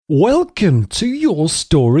Welcome to Your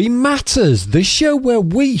Story Matters, the show where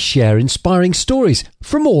we share inspiring stories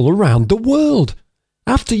from all around the world.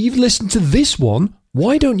 After you've listened to this one,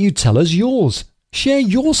 why don't you tell us yours? Share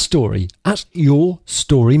your story at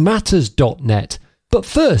yourstorymatters.net. But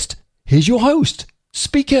first, here's your host,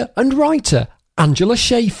 speaker and writer, Angela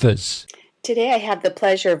Schaefers. Today I have the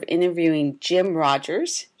pleasure of interviewing Jim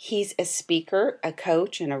Rogers. He's a speaker, a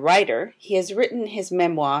coach, and a writer. He has written his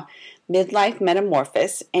memoir, Midlife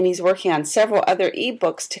Metamorphosis, and he's working on several other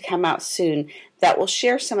ebooks to come out soon that will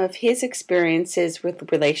share some of his experiences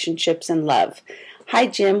with relationships and love. Hi,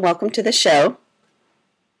 Jim. Welcome to the show.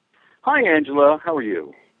 Hi, Angela. How are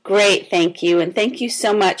you? Great, thank you. And thank you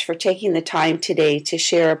so much for taking the time today to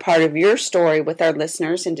share a part of your story with our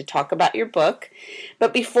listeners and to talk about your book.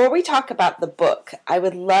 But before we talk about the book, I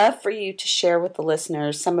would love for you to share with the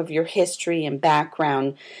listeners some of your history and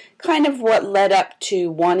background, kind of what led up to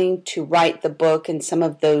wanting to write the book and some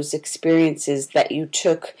of those experiences that you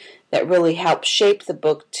took that really helped shape the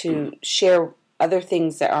book to share other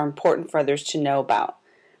things that are important for others to know about.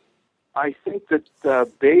 I think that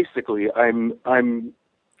basically I'm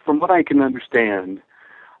from what I can understand,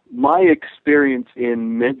 my experience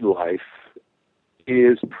in midlife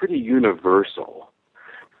is pretty universal.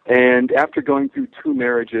 And after going through 2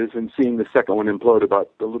 marriages and seeing the second one implode about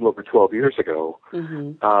a little over 12 years ago,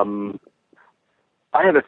 I had a